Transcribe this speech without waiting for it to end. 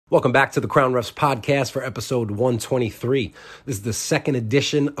Welcome back to the Crown Refs podcast for episode 123. This is the second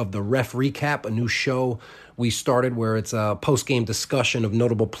edition of the Ref Recap, a new show we started where it's a post-game discussion of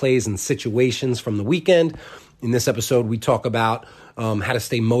notable plays and situations from the weekend. In this episode, we talk about how to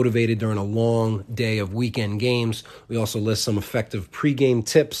stay motivated during a long day of weekend games. We also list some effective pregame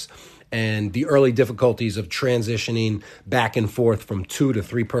tips and the early difficulties of transitioning back and forth from 2 to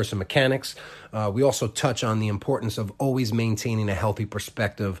 3 person mechanics. We also touch on the importance of always maintaining a healthy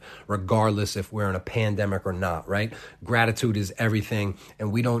perspective, regardless if we're in a pandemic or not, right? Gratitude is everything,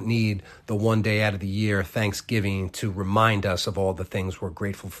 and we don't need the one day out of the year, Thanksgiving, to remind us of all the things we're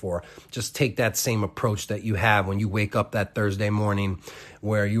grateful for. Just take that same approach that you have when you wake up that Thursday morning,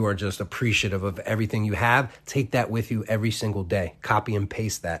 where you are just appreciative of everything you have. Take that with you every single day. Copy and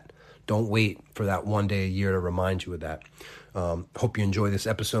paste that. Don't wait for that one day a year to remind you of that. Hope you enjoy this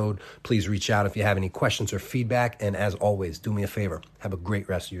episode. Please reach out if you have any questions or feedback. And as always, do me a favor. Have a great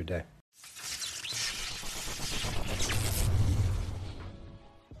rest of your day.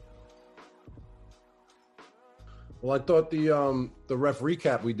 Well, I thought the ref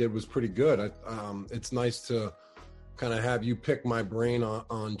recap we did was pretty good. It's nice to kind of have you pick my brain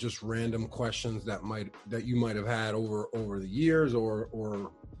on just random questions that you might have had over the years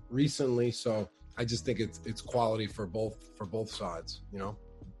or recently. So I just think it's quality for both sides, you know?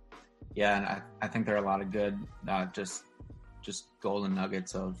 Yeah, and I think there are a lot of good, just golden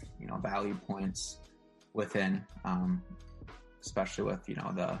nuggets of, value points within, especially with,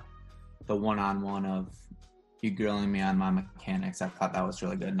 the one-on-one of you grilling me on my mechanics. I thought that was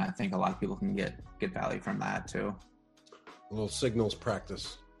really good, and I think a lot of people can get value from that too. A little signals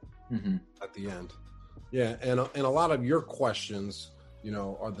practice at the end. Yeah, and a lot of your questions,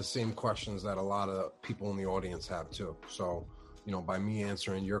 are the same questions that a lot of people in the audience have too. So, by me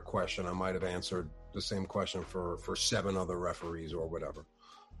answering your question, I might have answered the same question for 7 other referees or whatever.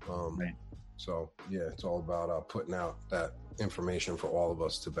 Right. So yeah, it's all about putting out that information for all of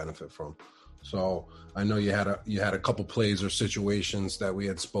us to benefit from. So I know you had a couple plays or situations that we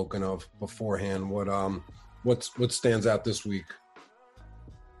had spoken of beforehand. What stands out this week?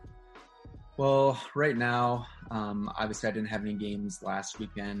 Well, right now, obviously I didn't have any games last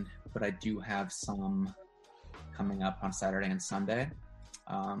weekend, but I do have some coming up on Saturday and Sunday.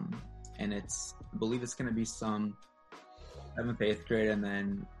 And I believe it's going to be some 7th, 8th grade, and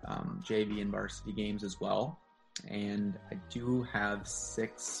then JV and varsity games as well. And I do have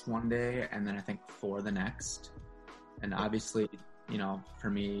 6 one day, and then I think 4 the next. And obviously, for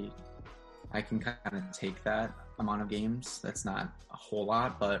me, I can kind of take that amount of games. That's not a whole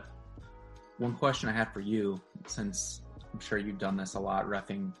lot, but one question I have for you, since I'm sure you've done this a lot,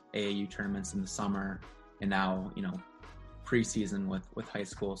 reffing AAU tournaments in the summer, and now, preseason with high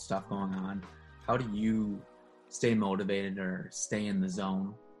school stuff going on, how do you stay motivated or stay in the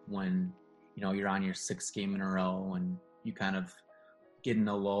zone when, you're on your 6th game in a row and you kind of get in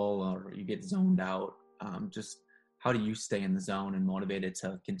a lull or you get zoned out? Just how do you stay in the zone and motivated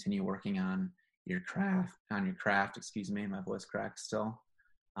to continue working on your craft, excuse me, my voice cracks still.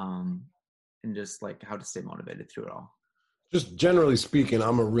 And just like how to stay motivated through it all. Just generally speaking,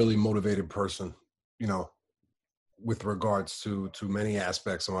 I'm a really motivated person, with regards to many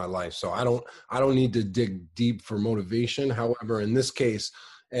aspects of my life. So I don't need to dig deep for motivation. However, in this case,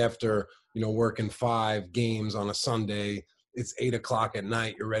 after, working 5 games on a Sunday, it's 8:00 at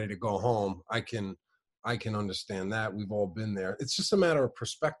night, you're ready to go home. I can understand that. We've all been there. It's just a matter of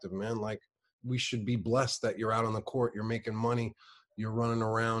perspective, man. Like, we should be blessed that you're out on the court, you're making money, you're running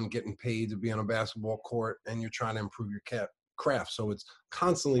around getting paid to be on a basketball court, and you're trying to improve your craft. So it's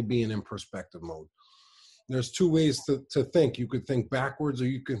constantly being in perspective mode. There's 2 ways to think. You could think backwards or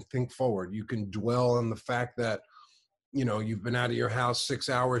you can think forward. You can dwell on the fact that, you've been out of your house 6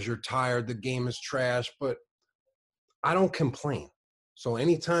 hours, you're tired, the game is trash, but I don't complain. So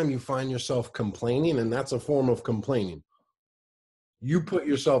anytime you find yourself complaining, and that's a form of complaining, you put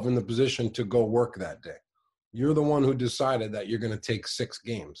yourself in the position to go work that day. You're the one who decided that you're going to take 6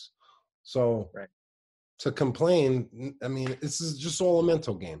 games. So Right. To complain, this is just all a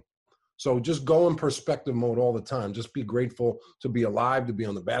mental game. So just go in perspective mode all the time. Just be grateful to be alive, to be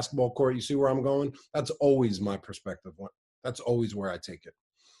on the basketball court. You see where I'm going? That's always my perspective. That's always where I take it.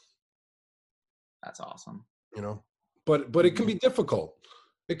 That's awesome. But it can be difficult.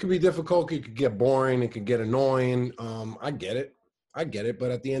 It can be difficult. It could get boring. It could get annoying. I get it.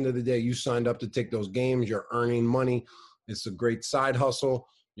 But at the end of the day, you signed up to take those games. You're earning money. It's a great side hustle.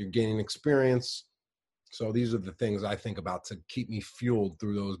 You're gaining experience. So these are the things I think about to keep me fueled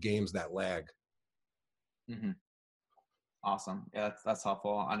through those games that lag. Mm-hmm. Awesome. Yeah, that's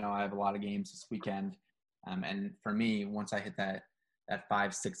helpful. I know I have a lot of games this weekend. And for me, once I hit that at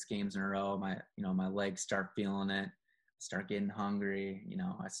 5-6 games in a row, my legs start feeling it, start getting hungry.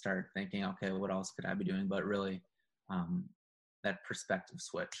 I start thinking, okay, what else could I be doing? But really, that perspective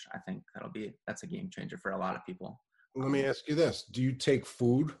switch, I think that's a game changer for a lot of people. Let me ask you this: do you take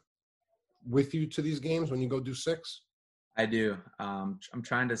food with you to these games when you go do 6? I do. I'm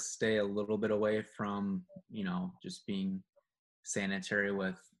trying to stay a little bit away from, just being sanitary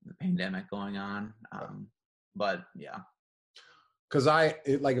with the pandemic going on. But yeah. Because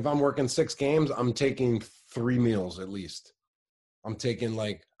if I'm working 6 games, I'm taking 3 meals at least. I'm taking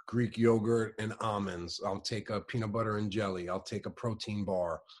like Greek yogurt and almonds. I'll take a peanut butter and jelly. I'll take a protein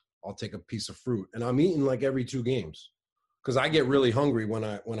bar. I'll take a piece of fruit. And I'm eating like every 2 games because I get really hungry when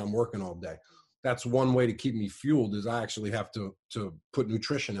I'm working all day. That's one way to keep me fueled is I actually have to put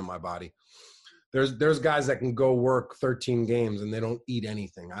nutrition in my body. There's guys that can go work 13 games and they don't eat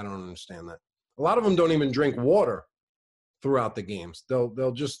anything. I don't understand that. A lot of them don't even drink water throughout the games.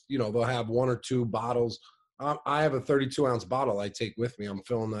 They'll just, they'll have 1 or 2 bottles. I have a 32-ounce bottle I take with me. I'm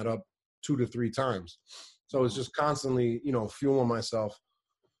filling that up 2 to 3 times. So it's just constantly, fueling myself,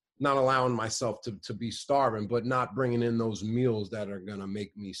 not allowing myself to be starving, but not bringing in those meals that are going to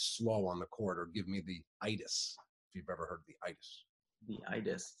make me slow on the court or give me the itis, if you've ever heard of the itis. The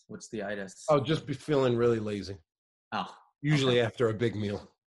itis? What's the itis? Oh, just be feeling really lazy. Oh. Usually okay. after a big meal.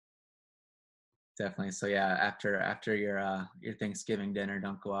 Definitely. So yeah, after your Thanksgiving dinner,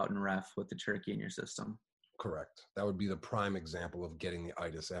 don't go out and ref with the turkey in your system. Correct. That would be the prime example of getting the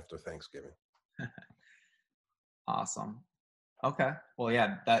itis after Thanksgiving. Awesome. Okay. Well,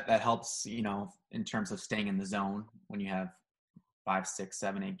 yeah, that helps, in terms of staying in the zone when you have 5, 6,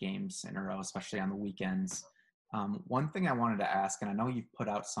 7, 8 games in a row, especially on the weekends. One thing I wanted to ask, and I know you've put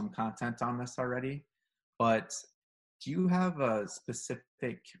out some content on this already, but do you have a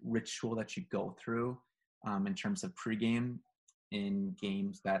specific ritual that you go through in terms of pregame in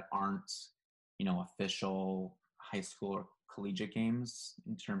games that aren't, official high school or collegiate games,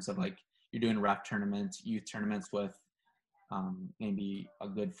 in terms of like you're doing ref tournaments, youth tournaments with maybe a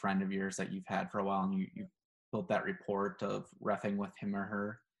good friend of yours that you've had for a while, and you built that report of reffing with him or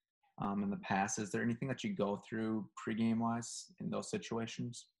her in the past? Is there anything that you go through pregame wise in those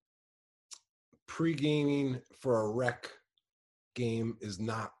situations? Pre-gaming for a rec game is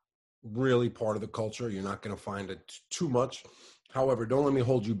not really part of the culture. You're not going to find it too much. However, don't let me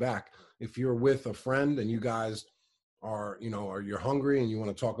hold you back. If you're with a friend and you guys are, or you're hungry and you want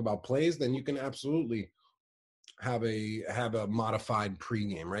to talk about plays, then you can absolutely have a modified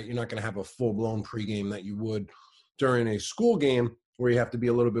pregame, right? You're not going to have a full-blown pregame that you would during a school game where you have to be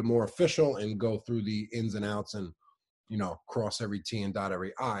a little bit more official and go through the ins and outs and, cross every T and dot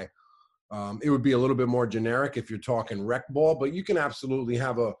every I. It would be a little bit more generic if you're talking rec ball, but you can absolutely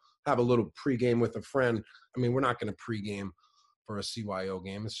have a little pregame with a friend. I mean, we're not going to pregame for a CYO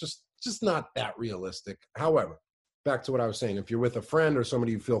game. It's just not that realistic. However, back to what I was saying, if you're with a friend or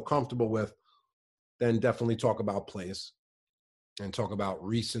somebody you feel comfortable with, then definitely talk about plays and talk about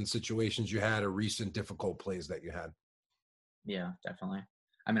recent situations you had or recent difficult plays that you had. Yeah, definitely.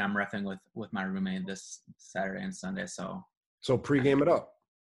 I mean, I'm reffing with my roommate this Saturday and Sunday, so pregame it up.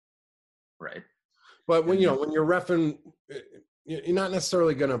 Right. But when you're reffing, you're not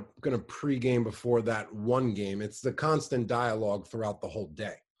necessarily gonna pregame before that one game. It's the constant dialogue throughout the whole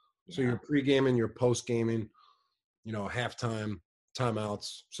day. Yeah. So you're pregaming, you're postgaming, halftime,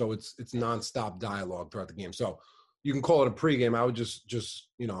 timeouts. So it's nonstop dialogue throughout the game. So you can call it a pregame. I would just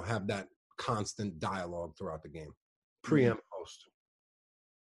have that constant dialogue throughout the game, pre and post.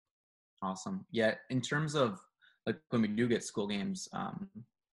 Awesome. Yeah, in terms of like when we do get school games,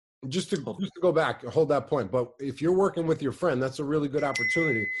 just to go back, hold that point. But if you're working with your friend, that's a really good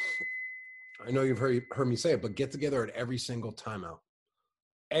opportunity. I know you've heard me say it, but get together at every single timeout.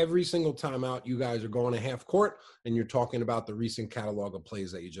 Every single timeout, you guys are going to half court and you're talking about the recent catalog of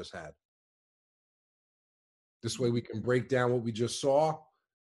plays that you just had. This way we can break down what we just saw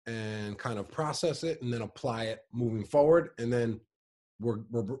and kind of process it and then apply it moving forward. And then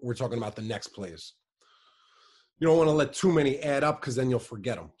we're talking about the next plays. You don't want to let too many add up because then you'll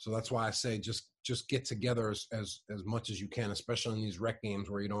forget them. So that's why I say just get together as much as you can, especially in these rec games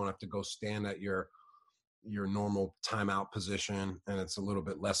where you don't have to go stand at your normal timeout position and it's a little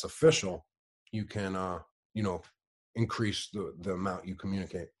bit less official. You can, increase the amount you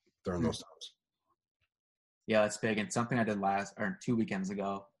communicate during those times. Yeah, that's big. And something I did 2 weekends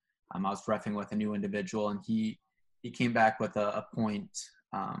ago, I was reffing with a new individual and he came back with a point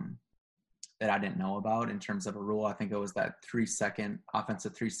that I didn't know about in terms of a rule. I think it was that 3-second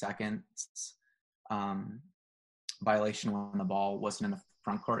offensive 3 seconds violation when the ball wasn't in the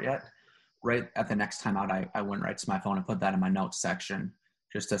front court yet. right at the next time out, I went right to my phone and put that in my notes section,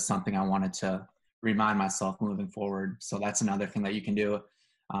 just as something I wanted to remind myself moving forward. So that's another thing that you can do.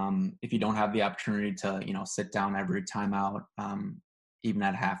 If you don't have the opportunity to, sit down every timeout, even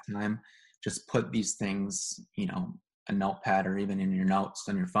at halftime, just put these things, a notepad or even in your notes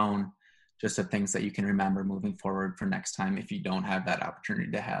on your phone, just the things that you can remember moving forward for next time if you don't have that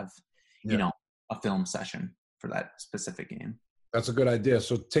opportunity to have, a film session for that specific game. That's a good idea.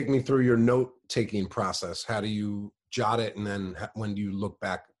 So take me through your note-taking process. How do you jot it, and then when do you look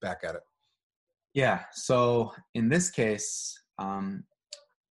back at it? Yeah. So in this case,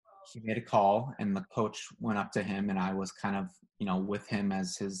 he made a call, and the coach went up to him, and I was kind of, with him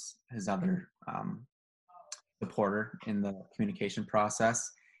as his other supporter in the communication process.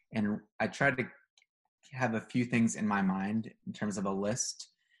 And I tried to have a few things in my mind in terms of a list.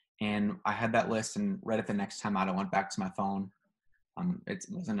 And I had that list, and right at the next time out, I went back to my phone. It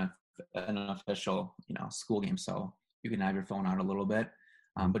wasn't an official, school game, so you can have your phone out a little bit.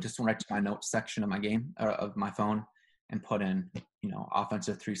 But just went right to my notes section of my game, of my phone, and put in,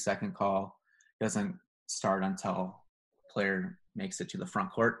 offensive 3-second call doesn't start until player makes it to the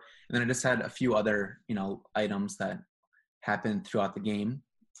front court. And then I just had a few other, items that happened throughout the game.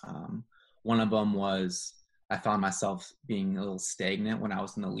 One of them was I found myself being a little stagnant when I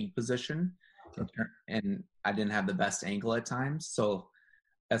was in the lead position, and I didn't have the best angle at times. So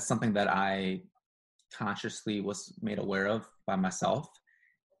that's something that I consciously was made aware of by myself.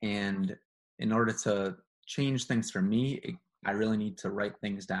 And in order to change things for me, I really need to write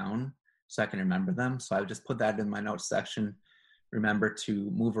things down so I can remember them. So I just put that in my notes section. Remember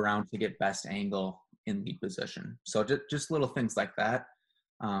to move around to get best angle in lead position. So just little things like that.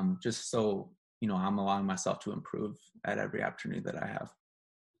 Just so, I'm allowing myself to improve at every opportunity that I have.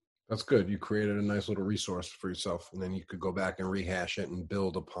 That's good. You created a nice little resource for yourself, and then you could go back and rehash it and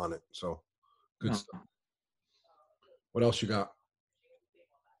build upon it. So good stuff. What else you got?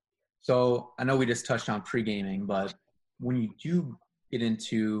 So I know we just touched on pre-gaming, but when you do get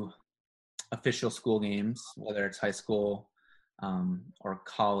into official school games, whether it's high school or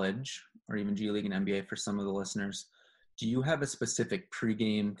college or even G League and NBA for some of the listeners, do you have a specific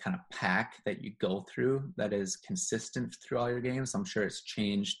pregame kind of pack that you go through that is consistent through all your games? I'm sure it's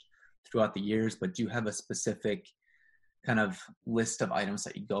changed throughout the years, but do you have a specific kind of list of items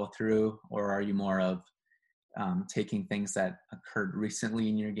that you go through, or are you more of taking things that occurred recently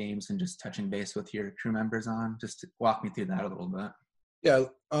in your games and just touching base with your crew members on? Just walk me through that a little bit. Yeah,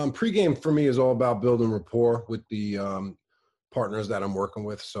 pregame for me is all about building rapport with the partners that I'm working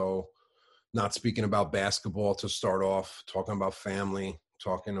with. So not speaking about basketball to start off, talking about family,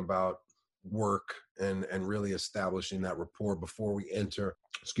 talking about work, and really establishing that rapport before we enter,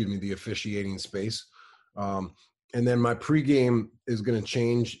 the officiating space. And then my pregame is going to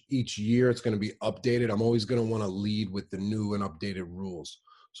change each year. It's going to be updated. I'm always going to want to lead with the new and updated rules.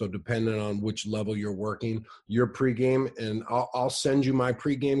 So depending on which level you're working, your pregame, and I'll send you my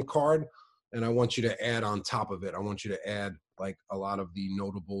pregame card, and I want you to add on top of it. I want you to add like a lot of the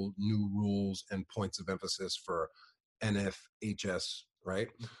notable new rules and points of emphasis for NFHS, right?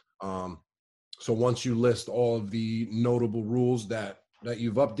 So once you list all of the notable rules that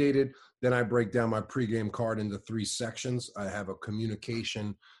you've updated, then I break down my pregame card into 3 sections. I have a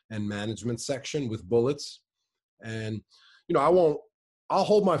communication and management section with bullets. And, I'll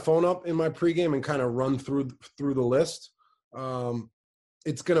hold my phone up in my pregame and kind of run through the list.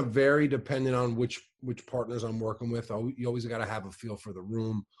 It's going to vary depending on which partners I'm working with. You always got to have a feel for the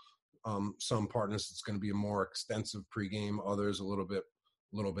room. Some partners, it's going to be a more extensive pregame, others a little bit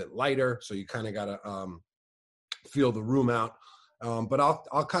lighter. So you kind of got to feel the room out. But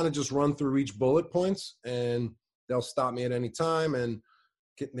I'll kind of just run through each bullet points, and they'll stop me at any time, and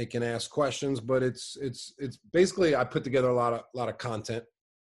they can ask questions. But it's basically, I put together a lot of content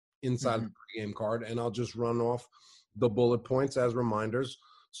inside the pregame card, and I'll just run off the bullet points as reminders.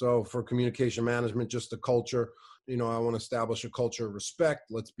 So for communication management, just the culture, I want to establish a culture of respect.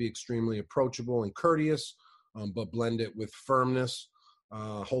 Let's be extremely approachable and courteous, but blend it with firmness.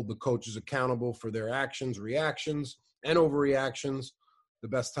 Hold the coaches accountable for their actions, reactions, and overreactions. The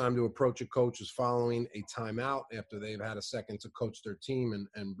best time to approach a coach is following a timeout after they've had a second to coach their team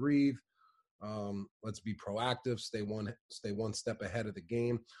and breathe. Let's be proactive, stay one step ahead of the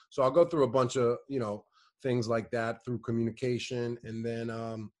game. So I'll go through a bunch of, things like that through communication, and then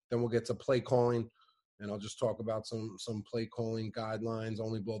we'll get to play calling, and I'll just talk about some play calling guidelines.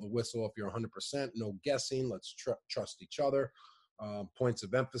 Only blow the whistle if you're 100%, no guessing. Let's trust each other. Points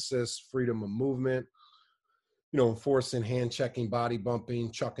of emphasis, freedom of movement, enforcing hand checking, body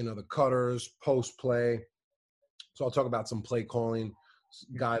bumping, chucking of the cutters, post play. So I'll talk about some play calling,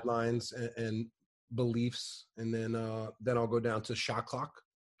 guidelines and beliefs, and then I'll go down to shot clock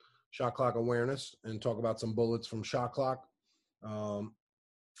awareness, and talk about some bullets from shot clock.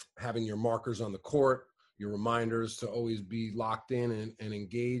 Having your markers on the court, your reminders to always be locked in and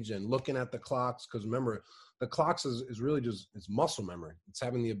engaged, and looking at the clocks. Because remember, the clocks is really just, it's muscle memory. It's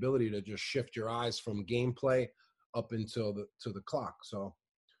having the ability to just shift your eyes from gameplay up until the clock. So,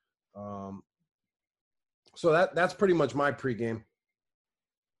 that's pretty much my pregame.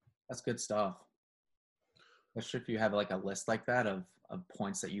 That's good stuff. Especially if you have like a list like that of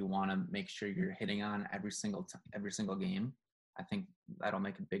points that you want to make sure you're hitting on every single game. I think that'll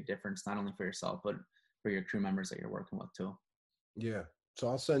make a big difference, not only for yourself, but for your crew members that you're working with too. Yeah. So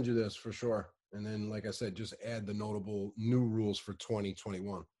I'll send you this for sure. And then, like I said, just add the notable new rules for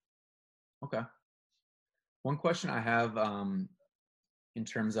 2021. Okay. One question I have in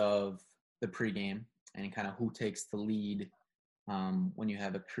terms of the pregame and kind of who takes the lead when you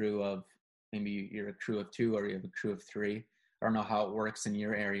have a crew of, maybe you're a crew of 2 or you have a crew of 3. I don't know how it works in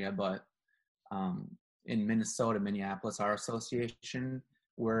your area, but in Minneapolis, our association,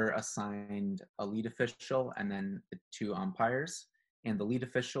 we're assigned a lead official and then 2 umpires. And the lead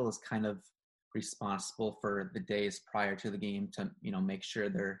official is kind of responsible for the days prior to the game to, make sure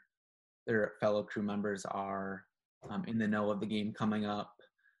their fellow crew members are in the know of the game coming up.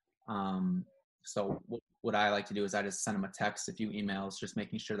 So what I like to do is I just send them a text, a few emails, just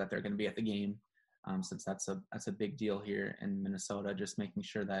making sure that they're going to be at the game. Since that's a big deal here in Minnesota, just making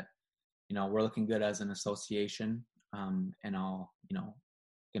sure that, we're looking good as an association, and all,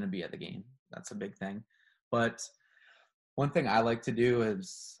 going to be at the game. That's a big thing. But one thing I like to do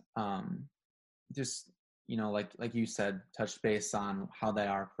is just, like you said, touch base on how they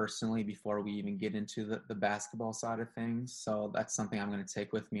are personally before we even get into the basketball side of things. So that's something I'm going to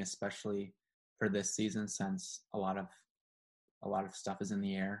take with me, especially for this season, since a lot of stuff is in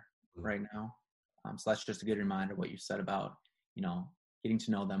the air right now. So that's just a good reminder of what you said about, getting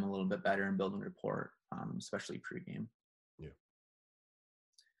to know them a little bit better and building rapport, especially pregame. Yeah.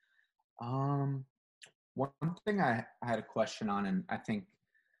 One thing I had a question on, and I think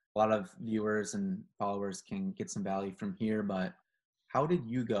a lot of viewers and followers can get some value from here, but how did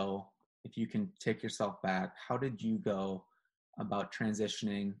you go, if you can take yourself back, how did you go about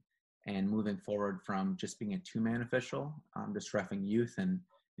transitioning and moving forward from just being a 2-man official, just reffing youth and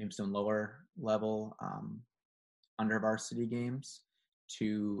maybe some lower level under varsity games,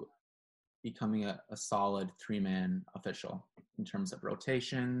 to becoming a solid 3-man official in terms of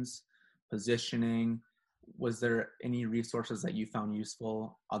rotations, positioning? Was there any resources that you found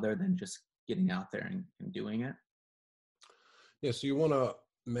useful other than just getting out there and doing it? Yeah, so you want to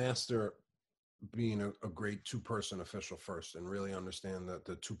master being a great 2-person official first, and really understand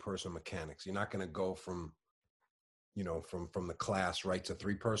the 2-person mechanics. You're not going to go from the class right to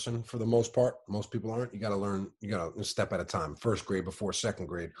 3-person for the most part. Most people aren't. You got to learn, a step at a time, first grade before second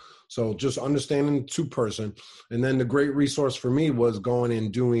grade. So just understanding 2-person. And then the great resource for me was going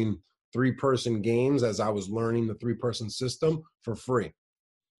and doing 3-person games as I was learning the 3-person system for free.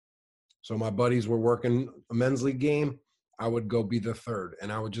 So my buddies were working a men's league game. I would go be the 3rd,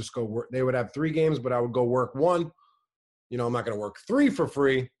 and I would just go work. They would have 3 games, but I would go work 1. I'm not going to work 3 for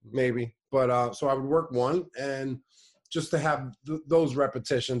free, maybe, but so I would work 1, and just to have those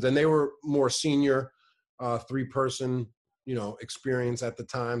repetitions. And they were more senior 3-person, experience at the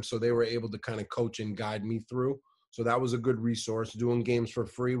time, so they were able to kind of coach and guide me through. So that was a good resource, doing games for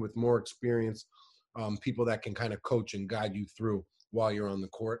free with more experience, people that can kind of coach and guide you through while you're on the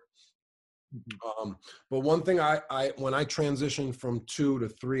court. But one thing I when I transitioned from 2 to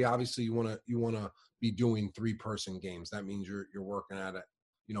 3, obviously you want to be doing 3-person games. That means you're working at it,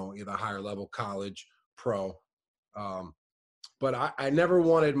 either higher level, college, pro. But I never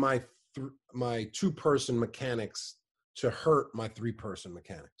wanted my 2-person mechanics to hurt my 3-person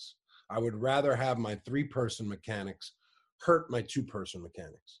mechanics. I would rather have my 3-person mechanics hurt my 2-person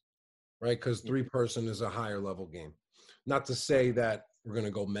mechanics, right? Because 3-person is a higher level game. Not to say that we're going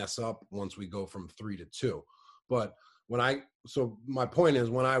to go mess up once we go from 3 to 2. But so my point is,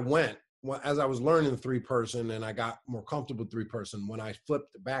 as I was learning 3-person and I got more comfortable with 3-person, when I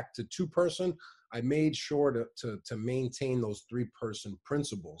flipped back to 2-person, I made sure to maintain those 3-person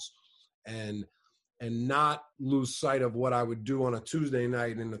principles and not lose sight of what I would do on a Tuesday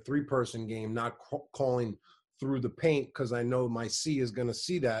night in a 3-person game, not calling through the paint because I know my C is going to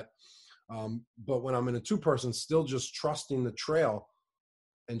see that. But when I'm in a 2-person, still just trusting the trail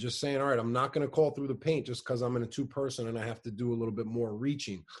and just saying, all right, I'm not going to call through the paint just because I'm in a 2-person and I have to do a little bit more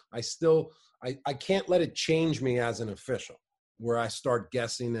reaching. I can't let it change me as an official, where I start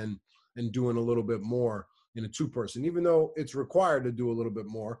guessing and doing a little bit more. in a two-person, even though it's required to do a little bit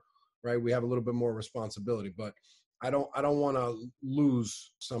more, right? We have a little bit more responsibility, but I don't want to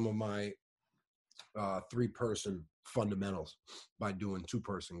lose some of my three-person fundamentals by doing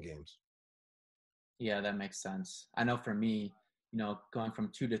two-person games. Yeah, that makes sense. I know for me, going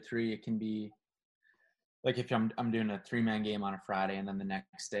from 2 to 3, it can be like if I'm doing a 3-man game on a Friday, and then the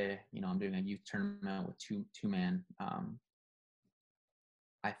next day, I'm doing a youth tournament with two man.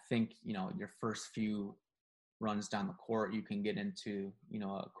 I think your first few runs down the court, you can get into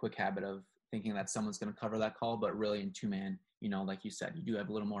a quick habit of thinking that someone's going to cover that call, but really in 2-man, like you said, you do have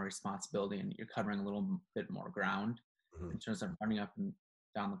a little more responsibility, and you're covering a little bit more ground in terms of running up and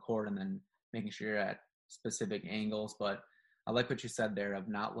down the court, and then making sure you're at specific angles. But I like what you said there of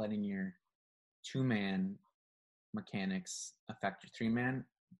not letting your 2-man mechanics affect your 3-man,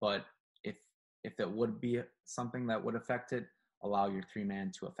 but if it would be something that would affect it, allow your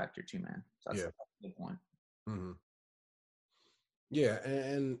 3-man to affect your 2-man. So that's a good point. Mm-hmm. Yeah,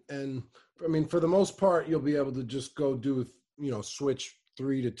 and I mean, for the most part, you'll be able to just go do switch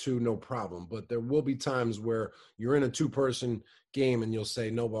 3 to 2, no problem. But there will be times where you're in a two-person game and you'll say,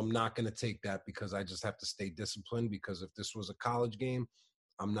 no, I'm not going to take that because I just have to stay disciplined, because if this was a college game,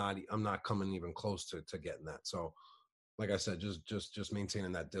 I'm not coming even close to getting that. So like I said, just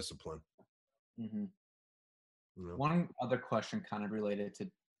maintaining that discipline. Mm-hmm. One other question kind of related to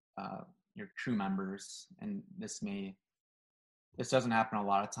your crew members, and this doesn't happen a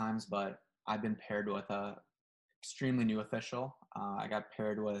lot of times, but I've been paired with a extremely new official. I got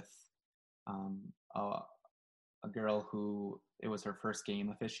paired with a girl who it was her first game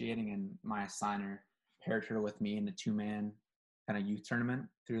officiating, and my assigner paired her with me in the 2-man kind of youth tournament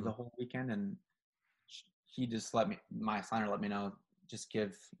through the whole weekend. And he just my assigner let me know, just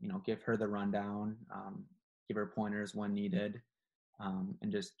give her the rundown, give her pointers when needed.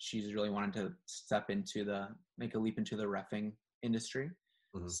 And just, she's really wanted to make a leap into the reffing industry.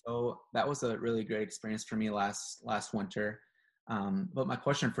 Mm-hmm. So that was a really great experience for me last winter. But my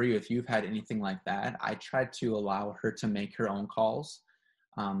question for you, if you've had anything like that, I tried to allow her to make her own calls,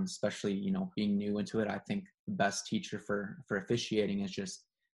 especially, being new into it. I think the best teacher for officiating is just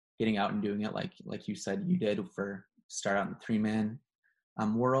getting out and doing it like you said you did for start out in the 3-man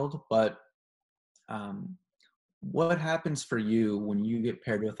world. But what happens for you when you get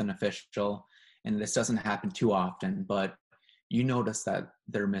paired with an official, and this doesn't happen too often, but you notice that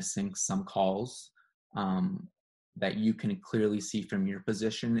they're missing some calls that you can clearly see from your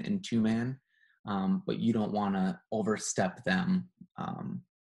position in 2-man, but you don't want to overstep them, and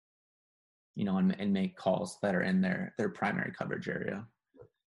make calls that are in their primary coverage area?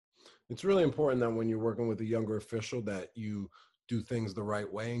 It's really important that when you're working with a younger official that you do things the right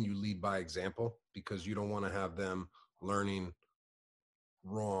way and you lead by example, because you don't want to have them learning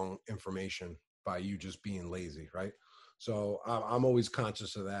wrong information by you just being lazy, right? So I'm always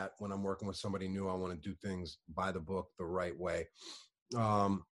conscious of that when I'm working with somebody new. I want to do things by the book the right way.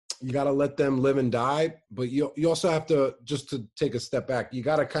 You got to let them live and die, but you also have to, just to take a step back, you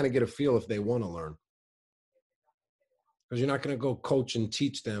got to kind of get a feel if they want to learn. Because you're not going to go coach and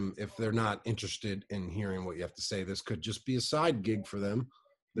teach them if they're not interested in hearing what you have to say. This could just be a side gig for them.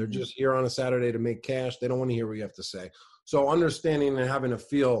 They're just here on a Saturday to make cash. They don't want to hear what you have to say. So understanding and having a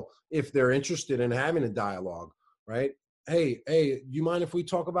feel if they're interested in having a dialogue, right? Hey, you mind if we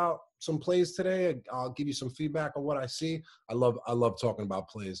talk about some plays today? I'll give you some feedback on what I see. I love talking about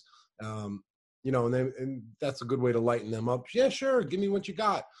plays. And that's a good way to lighten them up. Yeah, sure. Give me what you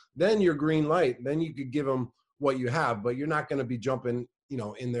got. Then you're green light. Then you could give them what you have, but you're not going to be jumping,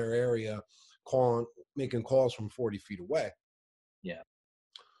 in their area, making calls from 40 feet away. Yeah.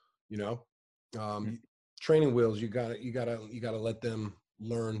 Training wheels, you gotta let them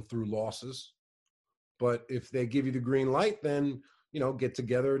learn through losses. But if they give you the green light, then, get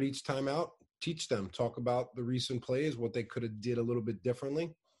together at each timeout, teach them, talk about the recent plays, what they could have did a little bit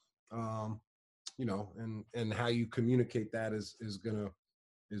differently. And how you communicate that is gonna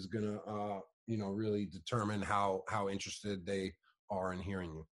really determine how interested they are in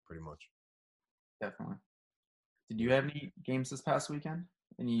hearing you, pretty much. Definitely. Did you have any games this past weekend?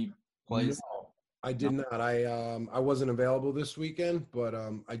 Any plays? No, I did not. I wasn't available this weekend, but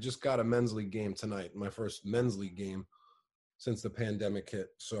I just got a men's league game tonight, my first men's league game since the pandemic hit.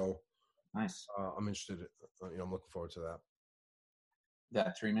 So nice. I'm interested. I'm looking forward to that.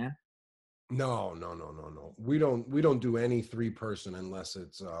 That 3-man? No. We don't do any 3-person unless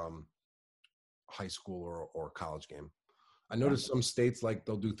it's high school or college game. I noticed some states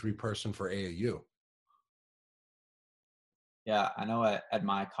they'll do 3-person for AAU. Yeah, I know at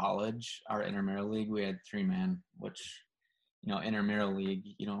my college, our intramural league, we had 3-man, which intramural league,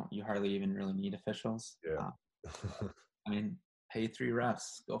 you hardly even really need officials. Yeah. I mean, pay 3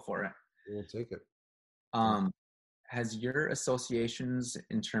 refs, go for it. We'll take it. Has your associations,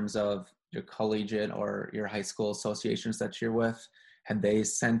 in terms of your collegiate or your high school associations that you're with, had they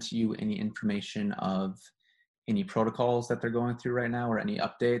sent you any information of any protocols that they're going through right now or any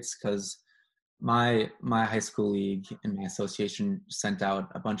updates? Because my high school league and my association sent out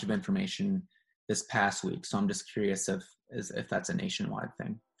a bunch of information this past week. So I'm just curious if that's a nationwide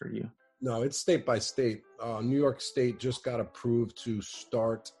thing for you. No, it's state by state. New York State just got approved to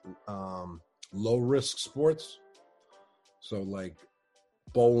start low risk sports. So like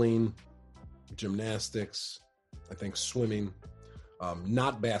bowling, gymnastics, I think swimming,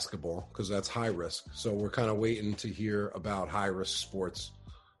 not basketball because that's high risk. So we're kind of waiting to hear about high risk sports.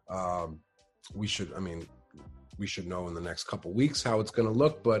 We should know in the next couple weeks how it's going to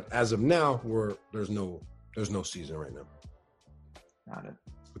look. But as of now, there's no season right now. Got it.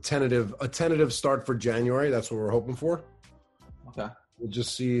 A tentative start for January. That's what we're hoping for. Okay. We'll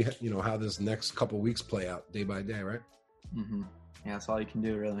just see, how this next couple weeks play out day by day, right? Mm-hmm. Yeah, that's all you can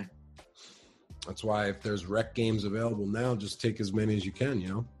do, really. That's why if there's rec games available now, just take as many as you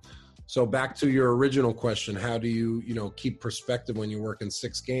can, So back to your original question, how do you, keep perspective when you're working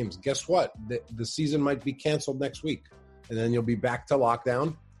 6 games? Guess what? The season might be canceled next week, and then you'll be back to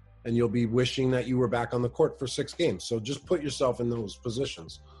lockdown, and you'll be wishing that you were back on the court for 6 games. So just put yourself in those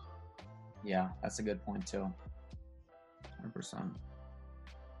positions. Yeah, that's a good point, too. 100%.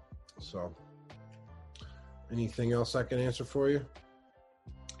 So anything else I can answer for you?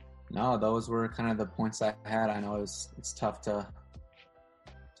 No, those were kind of the points I had. I know it's tough to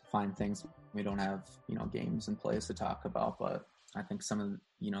find things. We don't have, games in place to talk about, but I think some of,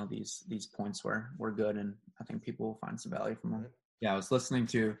 these points were good, and I think people will find some value from them. Yeah,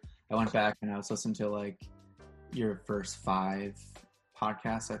 I went back and I was listening to like your first 5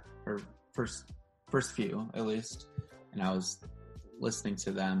 podcasts, or first few at least, and I was listening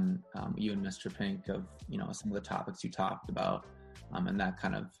to them, you and Mr. Pink, of some of the topics you talked about, and that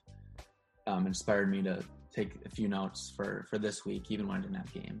kind of inspired me to take a few notes for this week, even when I didn't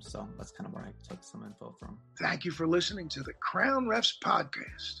have games. So that's kind of where I took some info from. Thank you for listening to the Crown Refs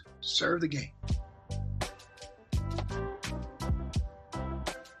Podcast. Serve the game.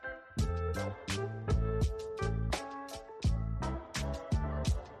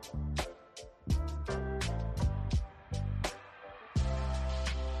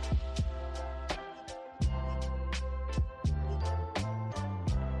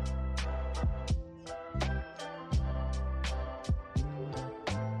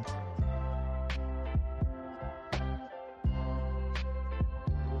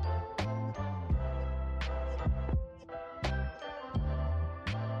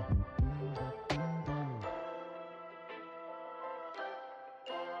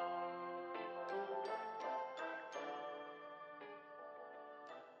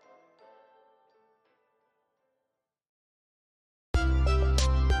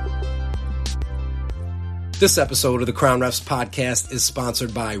 This episode of the Crown Refs Podcast is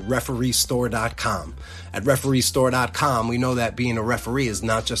sponsored by RefereeStore.com. At RefereeStore.com, we know that being a referee is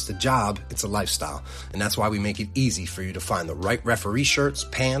not just a job, it's a lifestyle. And that's why we make it easy for you to find the right referee shirts,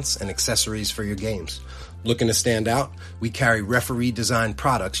 pants, and accessories for your games. Looking to stand out? We carry referee-designed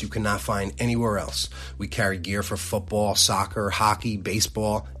products you cannot find anywhere else. We carry gear for football, soccer, hockey,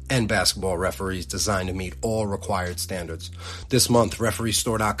 baseball, and basketball referees designed to meet all required standards. This month,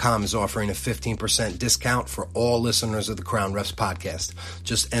 RefereeStore.com is offering a 15% discount for all listeners of the Crown Refs Podcast.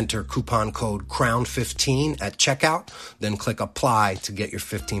 Just enter coupon code CROWN15 at checkout, then click apply to get your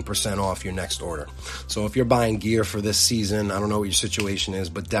 15% off your next order. So if you're buying gear for this season, I don't know what your situation is,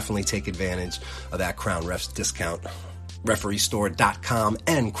 but definitely take advantage of that Crown Refs discount. RefereeStore.com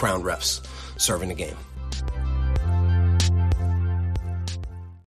and Crown Refs, serving the game.